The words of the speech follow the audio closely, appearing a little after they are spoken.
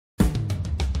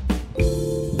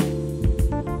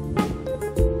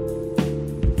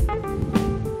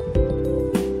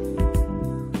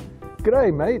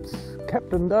G'day mates,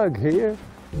 Captain Doug here.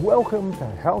 Welcome to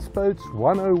Houseboats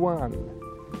 101.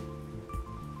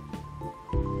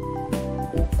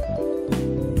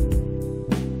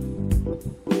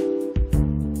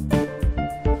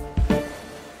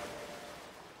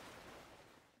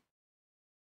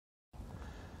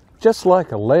 Just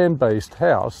like a land-based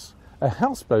house, a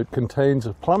houseboat contains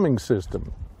a plumbing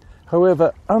system.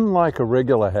 However, unlike a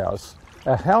regular house,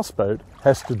 a houseboat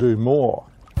has to do more.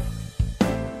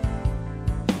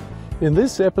 In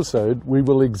this episode, we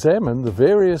will examine the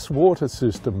various water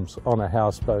systems on a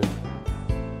houseboat.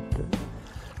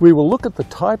 We will look at the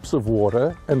types of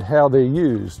water and how they're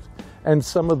used, and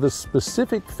some of the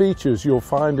specific features you'll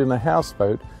find in a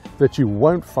houseboat that you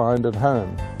won't find at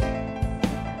home.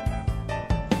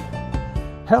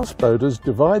 Houseboaters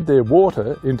divide their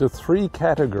water into three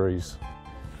categories: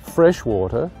 fresh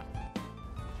water,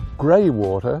 grey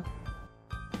water,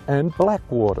 and black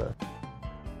water.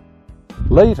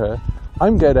 Later,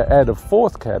 I'm going to add a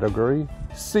fourth category,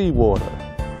 seawater.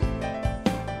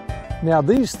 Now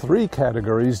these three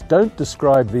categories don't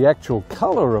describe the actual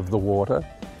colour of the water,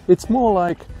 it's more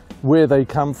like where they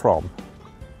come from.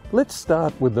 Let's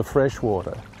start with the fresh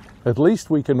water. At least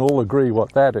we can all agree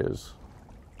what that is.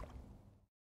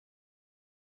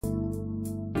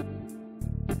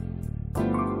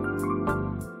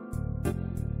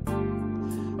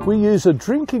 We use a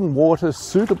drinking water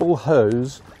suitable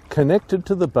hose connected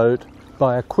to the boat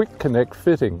by a quick connect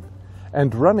fitting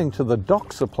and running to the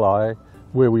dock supply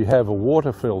where we have a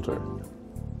water filter.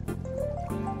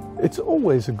 It's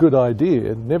always a good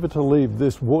idea never to leave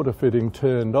this water fitting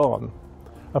turned on.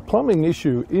 A plumbing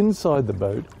issue inside the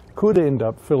boat could end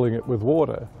up filling it with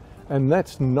water, and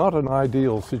that's not an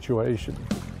ideal situation.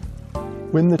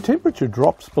 When the temperature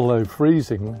drops below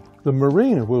freezing, the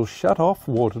marina will shut off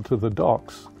water to the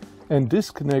docks and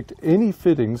disconnect any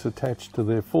fittings attached to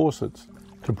their faucets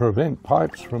to prevent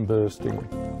pipes from bursting.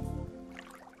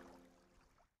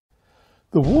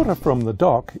 The water from the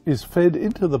dock is fed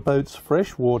into the boat's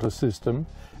fresh water system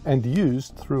and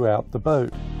used throughout the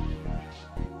boat.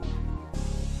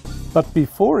 But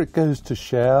before it goes to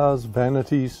showers,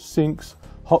 vanities, sinks,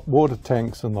 hot water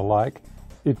tanks and the like,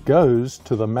 it goes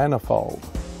to the manifold.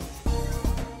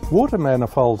 Water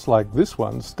manifolds like this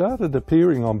one started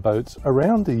appearing on boats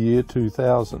around the year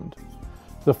 2000.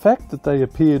 The fact that they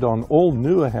appeared on all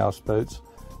newer houseboats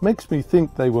makes me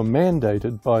think they were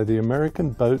mandated by the American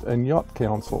Boat and Yacht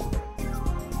Council.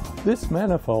 This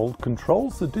manifold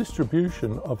controls the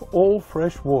distribution of all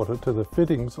fresh water to the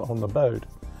fittings on the boat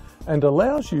and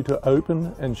allows you to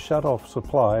open and shut off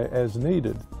supply as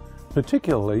needed,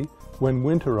 particularly when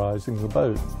winterizing the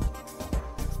boat.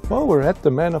 While we're at the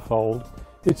manifold,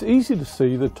 it's easy to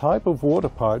see the type of water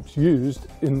pipes used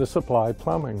in the supply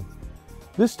plumbing.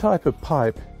 This type of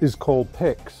pipe is called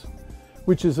PEX,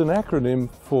 which is an acronym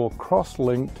for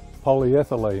cross-linked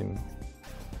polyethylene.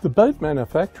 The boat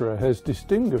manufacturer has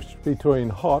distinguished between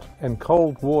hot and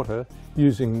cold water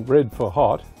using red for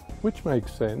hot, which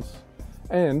makes sense,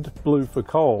 and blue for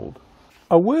cold.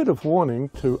 A word of warning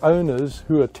to owners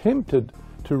who are tempted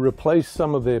to replace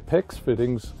some of their PEX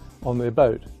fittings on their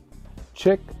boat.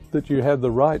 Check that you have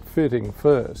the right fitting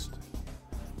first.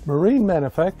 Marine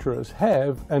manufacturers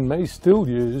have and may still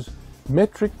use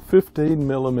metric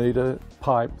 15mm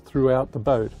pipe throughout the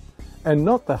boat, and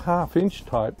not the half-inch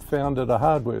type found at a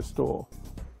hardware store.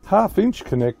 Half-inch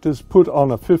connectors put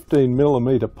on a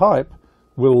 15mm pipe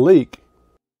will leak.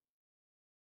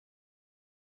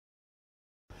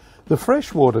 The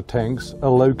freshwater tanks are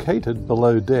located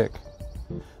below deck.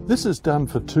 This is done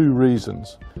for two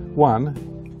reasons.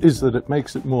 One is that it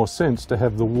makes it more sense to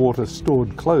have the water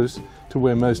stored close to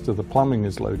where most of the plumbing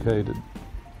is located.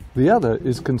 The other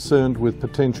is concerned with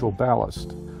potential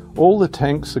ballast. All the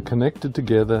tanks are connected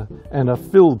together and are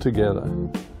filled together.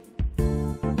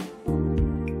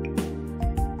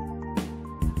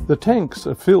 The tanks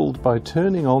are filled by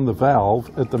turning on the valve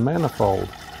at the manifold,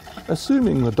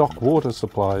 assuming the dock water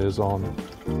supply is on.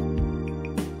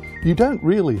 You don't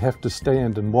really have to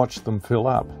stand and watch them fill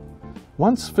up.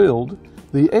 Once filled,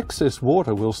 the excess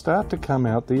water will start to come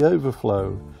out the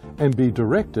overflow and be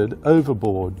directed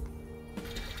overboard.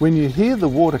 When you hear the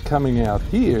water coming out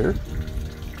here,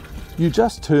 you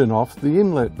just turn off the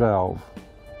inlet valve.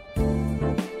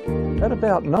 At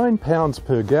about 9 pounds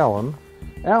per gallon,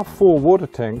 our 4 water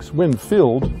tanks, when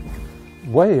filled,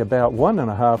 weigh about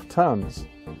 1.5 tons.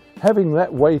 Having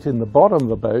that weight in the bottom of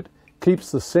the boat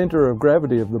keeps the centre of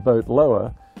gravity of the boat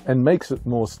lower and makes it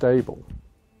more stable.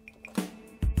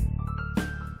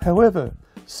 However,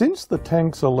 Since the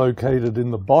tanks are located in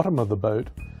the bottom of the boat,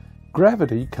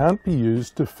 gravity can't be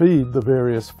used to feed the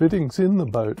various fittings in the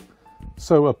boat,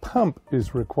 so a pump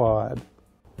is required.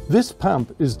 This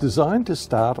pump is designed to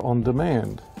start on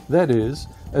demand. That is,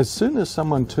 as soon as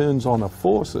someone turns on a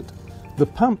faucet, the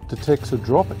pump detects a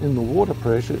drop in the water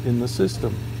pressure in the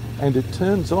system, and it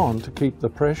turns on to keep the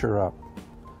pressure up.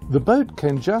 The boat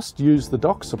can just use the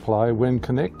dock supply when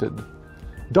connected.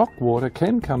 Dock water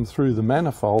can come through the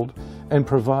manifold and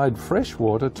provide fresh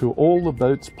water to all the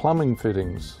boat's plumbing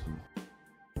fittings.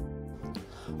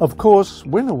 Of course,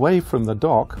 when away from the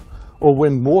dock, or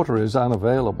when water is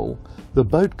unavailable, the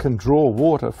boat can draw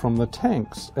water from the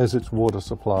tanks as its water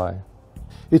supply.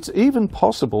 It's even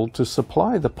possible to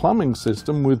supply the plumbing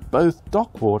system with both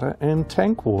dock water and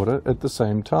tank water at the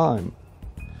same time.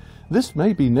 This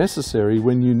may be necessary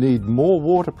when you need more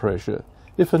water pressure,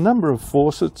 if a number of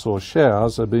faucets or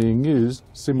showers are being used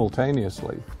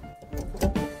simultaneously.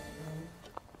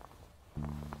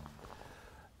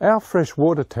 Our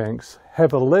freshwater tanks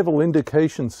have a level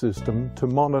indication system to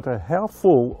monitor how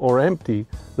full or empty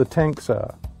the tanks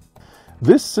are.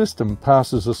 This system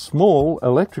passes a small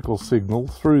electrical signal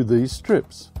through these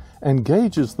strips and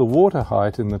gauges the water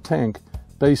height in the tank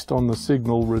based on the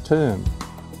signal return.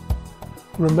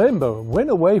 Remember, when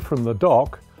away from the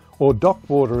dock, or dock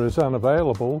water is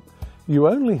unavailable, you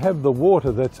only have the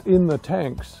water that's in the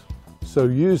tanks, so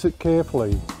use it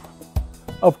carefully.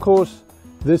 Of course,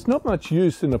 there's not much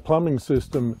use in a plumbing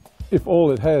system if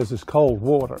all it has is cold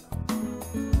water.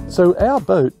 So our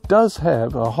boat does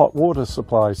have a hot water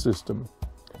supply system.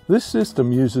 This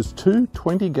system uses two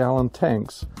 20-gallon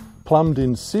tanks plumbed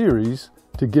in series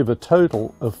to give a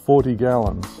total of 40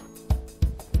 gallons.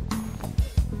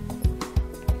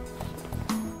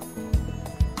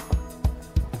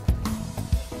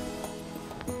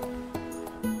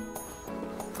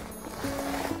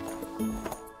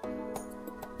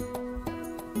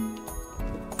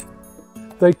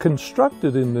 They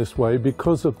constructed in this way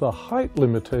because of the height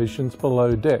limitations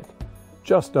below deck,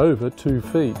 just over 2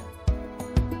 feet.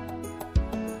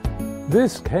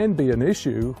 This can be an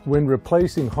issue when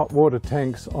replacing hot water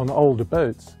tanks on older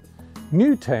boats.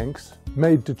 New tanks,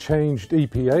 made to changed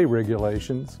EPA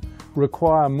regulations,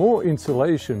 require more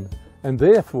insulation and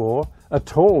therefore are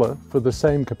taller for the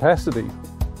same capacity.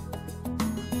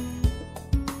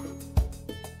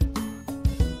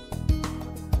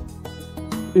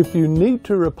 If you need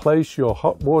to replace your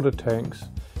hot water tanks,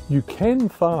 you can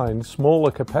find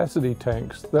smaller capacity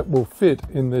tanks that will fit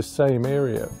in this same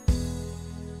area.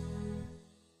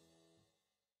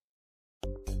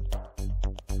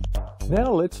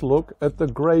 Now let's look at the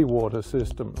grey water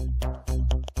system.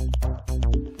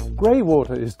 Grey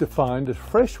water is defined as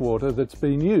fresh water that's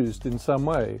been used in some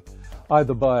way,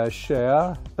 either by a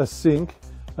shower, a sink,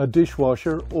 a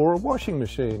dishwasher, or a washing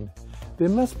machine. There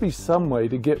must be some way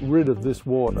to get rid of this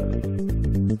water.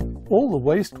 All the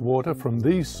wastewater from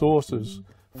these sources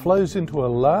flows into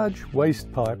a large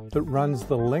waste pipe that runs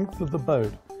the length of the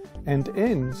boat and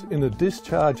ends in a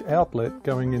discharge outlet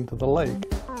going into the lake.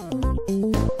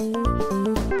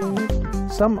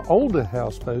 Some older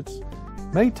houseboats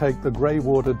may take the grey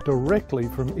water directly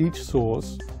from each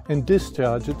source and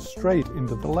discharge it straight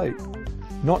into the lake,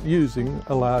 not using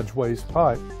a large waste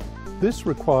pipe. This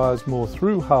requires more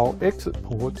through-hull exit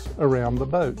ports around the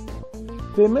boat.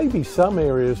 There may be some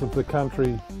areas of the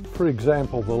country, for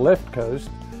example the left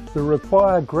coast, that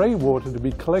require grey water to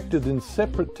be collected in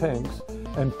separate tanks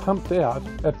and pumped out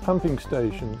at pumping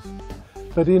stations.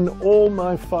 But in all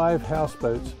my 5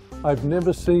 houseboats, I've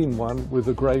never seen one with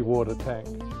a grey water tank.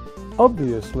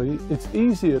 Obviously, it's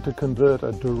easier to convert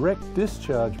a direct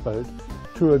discharge boat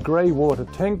to a grey water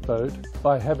tank boat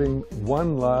by having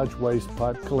one large waste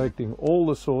pipe collecting all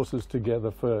the sources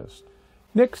together first.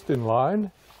 Next in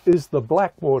line is the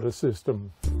black water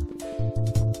system.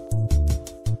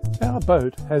 Our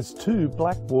boat has 2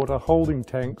 black water holding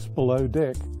tanks below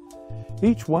deck.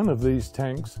 Each one of these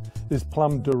tanks is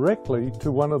plumbed directly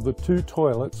to one of the 2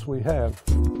 toilets we have.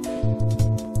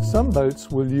 Some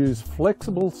boats will use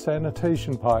flexible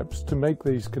sanitation pipes to make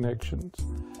these connections.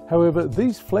 However,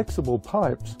 these flexible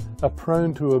pipes are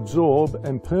prone to absorb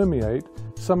and permeate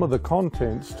some of the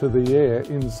contents to the air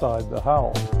inside the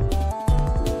hull.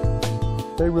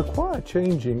 They require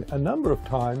changing a number of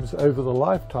times over the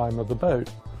lifetime of the boat,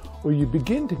 or you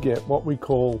begin to get what we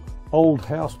call old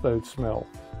houseboat smell,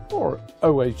 or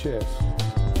OHS.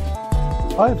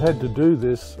 I've had to do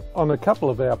this on a couple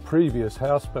of our previous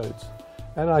houseboats,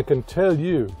 and I can tell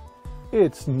you,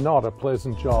 it's not a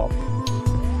pleasant job.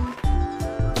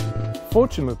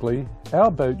 Fortunately,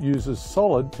 our boat uses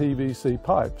solid PVC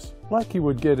pipes, like you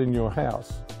would get in your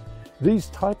house. These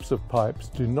types of pipes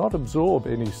do not absorb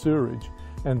any sewerage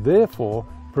and therefore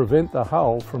prevent the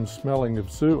hull from smelling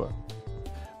of sewer.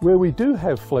 Where we do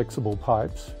have flexible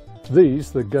pipes,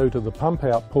 these that go to the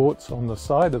pump-out ports on the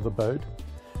side of the boat,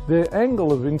 their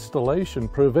angle of installation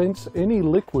prevents any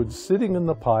liquids sitting in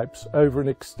the pipes over an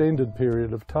extended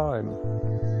period of time.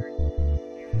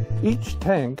 Each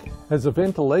tank has a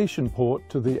ventilation port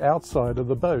to the outside of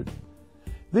the boat.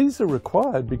 These are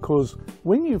required because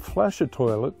when you flush a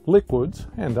toilet, liquids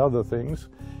and other things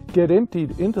get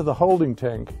emptied into the holding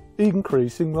tank,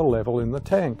 increasing the level in the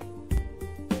tank.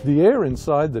 The air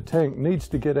inside the tank needs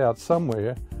to get out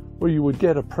somewhere, or you would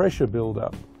get a pressure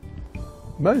build-up.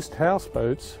 Most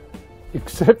houseboats,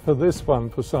 except for this one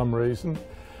for some reason,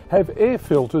 have air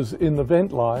filters in the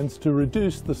vent lines to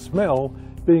reduce the smell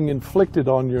being inflicted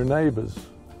on your neighbours.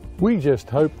 We just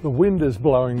hope the wind is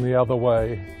blowing the other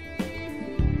way.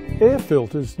 Air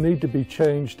filters need to be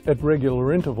changed at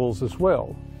regular intervals as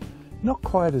well. Not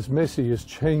quite as messy as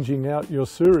changing out your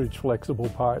sewerage flexible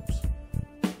pipes.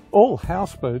 All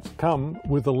houseboats come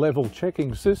with a level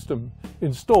checking system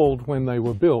installed when they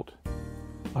were built.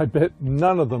 I bet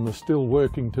none of them are still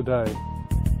working today.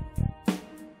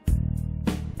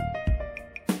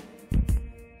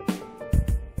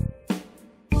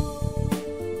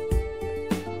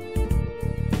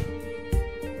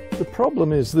 The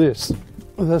problem is this: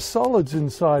 the solids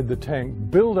inside the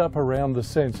tank build up around the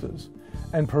sensors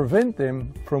and prevent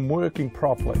them from working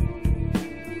properly.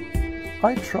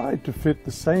 I tried to fit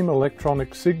the same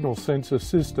electronic signal sensor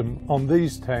system on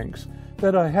these tanks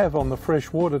that I have on the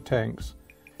freshwater tanks.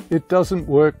 It doesn't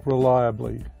work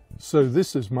reliably, so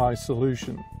this is my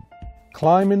solution.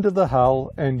 Climb into the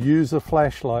hull and use a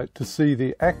flashlight to see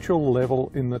the actual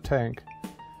level in the tank.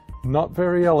 Not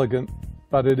very elegant,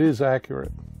 but it is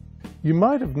accurate. You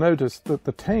might have noticed that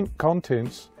the tank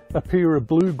contents appear a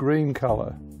blue-green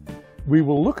colour. We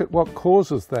will look at what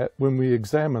causes that when we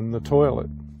examine the toilet.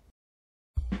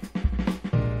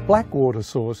 Black water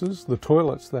sources, the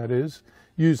toilets that is,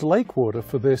 use lake water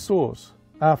for their source.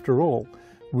 After all,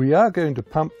 we are going to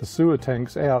pump the sewer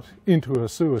tanks out into a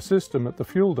sewer system at the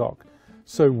fuel dock,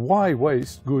 so why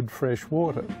waste good fresh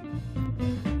water?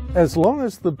 As long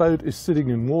as the boat is sitting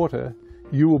in water,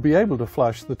 you will be able to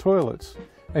flush the toilets,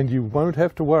 and you won't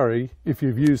have to worry if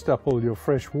you've used up all your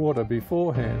fresh water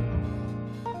beforehand.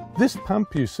 This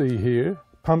pump you see here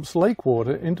pumps lake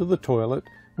water into the toilet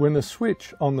when a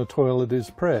switch on the toilet is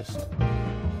pressed.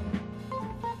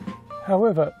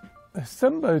 However,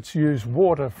 some boats use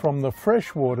water from the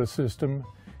freshwater system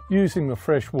using the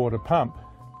freshwater pump,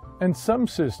 and some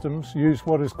systems use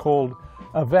what is called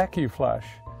a vacuum flush,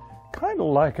 kind of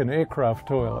like an aircraft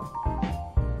toilet.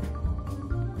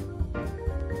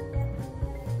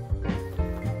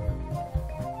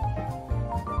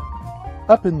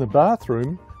 Up in the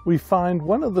bathroom, we find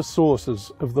one of the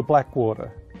sources of the black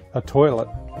water, a toilet.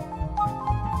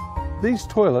 These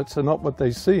toilets are not what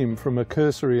they seem from a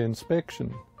cursory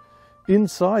inspection.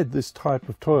 Inside this type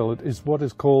of toilet is what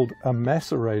is called a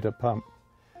macerator pump.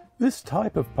 This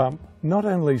type of pump not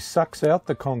only sucks out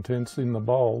the contents in the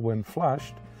bowl when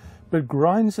flushed, but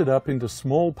grinds it up into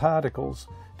small particles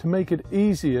to make it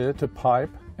easier to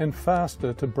pipe and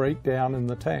faster to break down in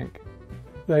the tank.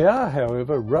 They are,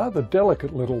 however, rather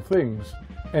delicate little things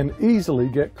and easily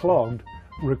get clogged,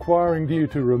 requiring you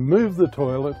to remove the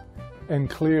toilet and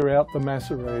clear out the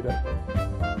macerator.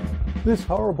 This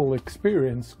horrible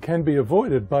experience can be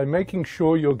avoided by making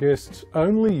sure your guests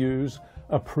only use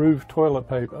approved toilet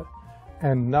paper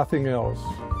and nothing else.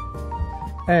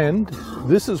 And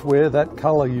this is where that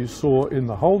colour you saw in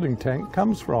the holding tank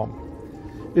comes from.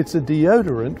 It's a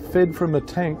deodorant fed from a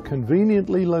tank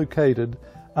conveniently located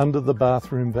under the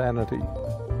bathroom vanity.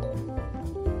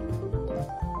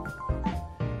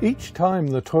 Each time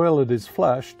the toilet is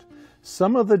flushed,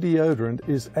 some of the deodorant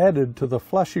is added to the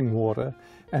flushing water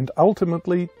and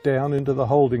ultimately down into the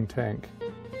holding tank.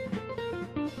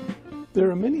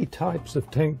 There are many types of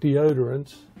tank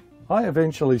deodorants. I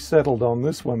eventually settled on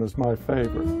this one as my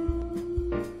favourite.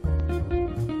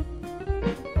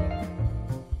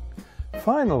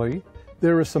 Finally,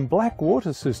 there are some black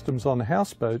water systems on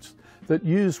houseboats that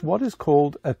use what is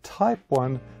called a Type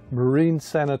 1 Marine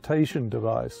Sanitation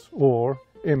Device, or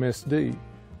MSD.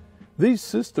 These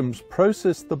systems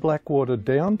process the black water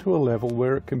down to a level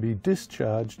where it can be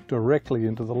discharged directly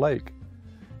into the lake.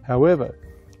 However,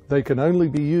 they can only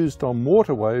be used on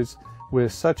waterways where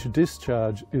such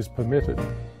discharge is permitted.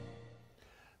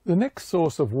 The next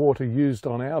source of water used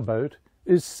on our boat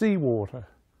is seawater,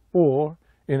 or,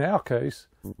 in our case,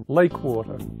 lake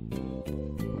water.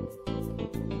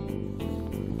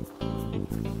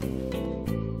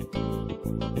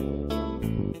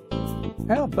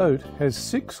 Our boat has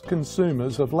 6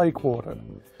 consumers of lake water.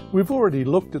 We've already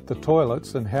looked at the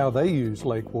toilets and how they use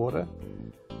lake water.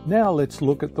 Now let's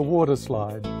look at the water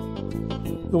slide.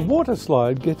 The water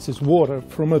slide gets its water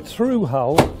from a through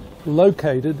hull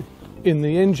located in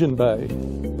the engine bay.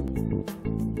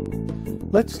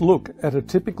 Let's look at a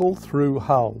typical through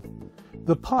hull.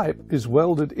 The pipe is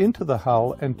welded into the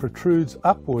hull and protrudes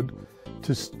upward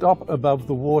to stop above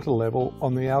the water level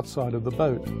on the outside of the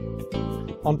boat.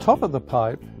 On top of the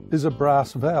pipe is a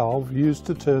brass valve used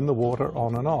to turn the water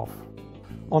on and off.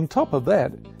 On top of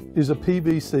that is a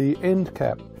PVC end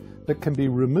cap that can be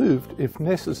removed if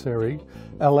necessary,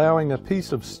 allowing a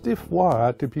piece of stiff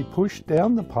wire to be pushed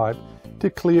down the pipe to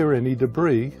clear any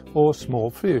debris or small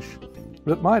fish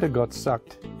that might have got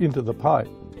sucked into the pipe.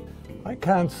 I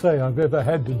can't say I've ever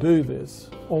had to do this,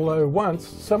 although once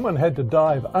someone had to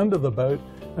dive under the boat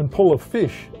and pull a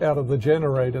fish out of the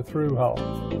generator through hull.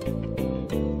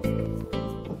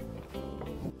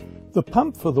 The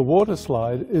pump for the water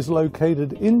slide is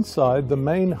located inside the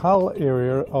main hull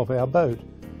area of our boat.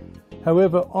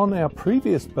 However, on our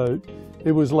previous boat,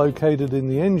 it was located in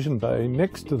the engine bay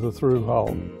next to the through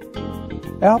hull.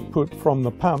 Output from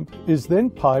the pump is then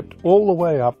piped all the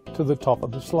way up to the top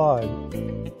of the slide.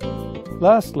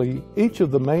 Lastly, each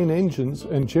of the main engines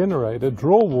and generator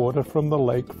draw water from the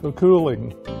lake for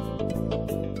cooling.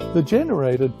 The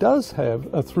generator does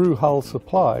have a through hull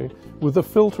supply with a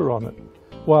filter on it,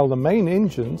 while the main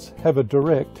engines have a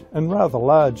direct and rather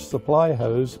large supply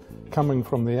hose coming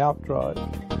from the outdrive.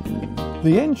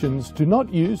 The engines do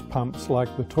not use pumps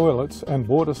like the toilets and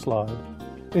water slide.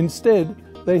 Instead,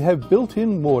 they have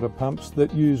built-in water pumps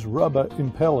that use rubber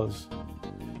impellers.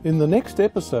 In the next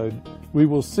episode, we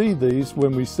will see these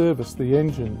when we service the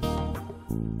engines.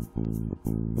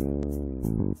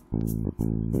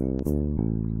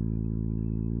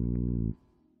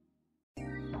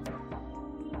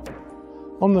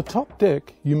 On the top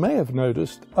deck, you may have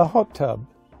noticed a hot tub.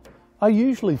 I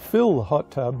usually fill the hot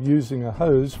tub using a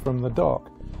hose from the dock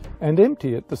and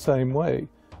empty it the same way,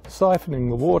 siphoning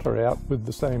the water out with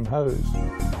the same hose.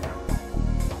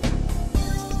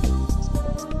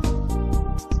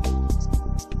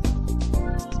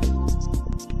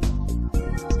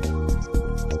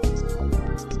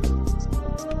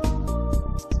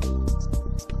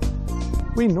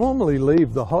 We normally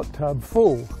leave the hot tub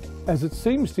full, as it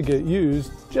seems to get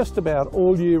used just about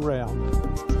all year round.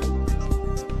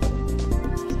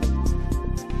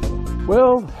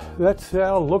 Well, that's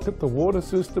our look at the water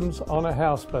systems on a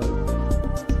houseboat.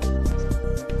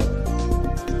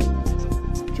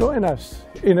 Join us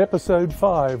in episode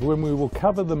 5 when we will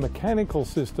cover the mechanical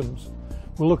systems.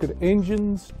 We'll look at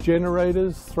engines,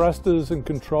 generators, thrusters and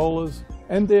controllers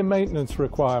and their maintenance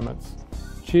requirements.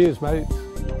 Cheers, mates.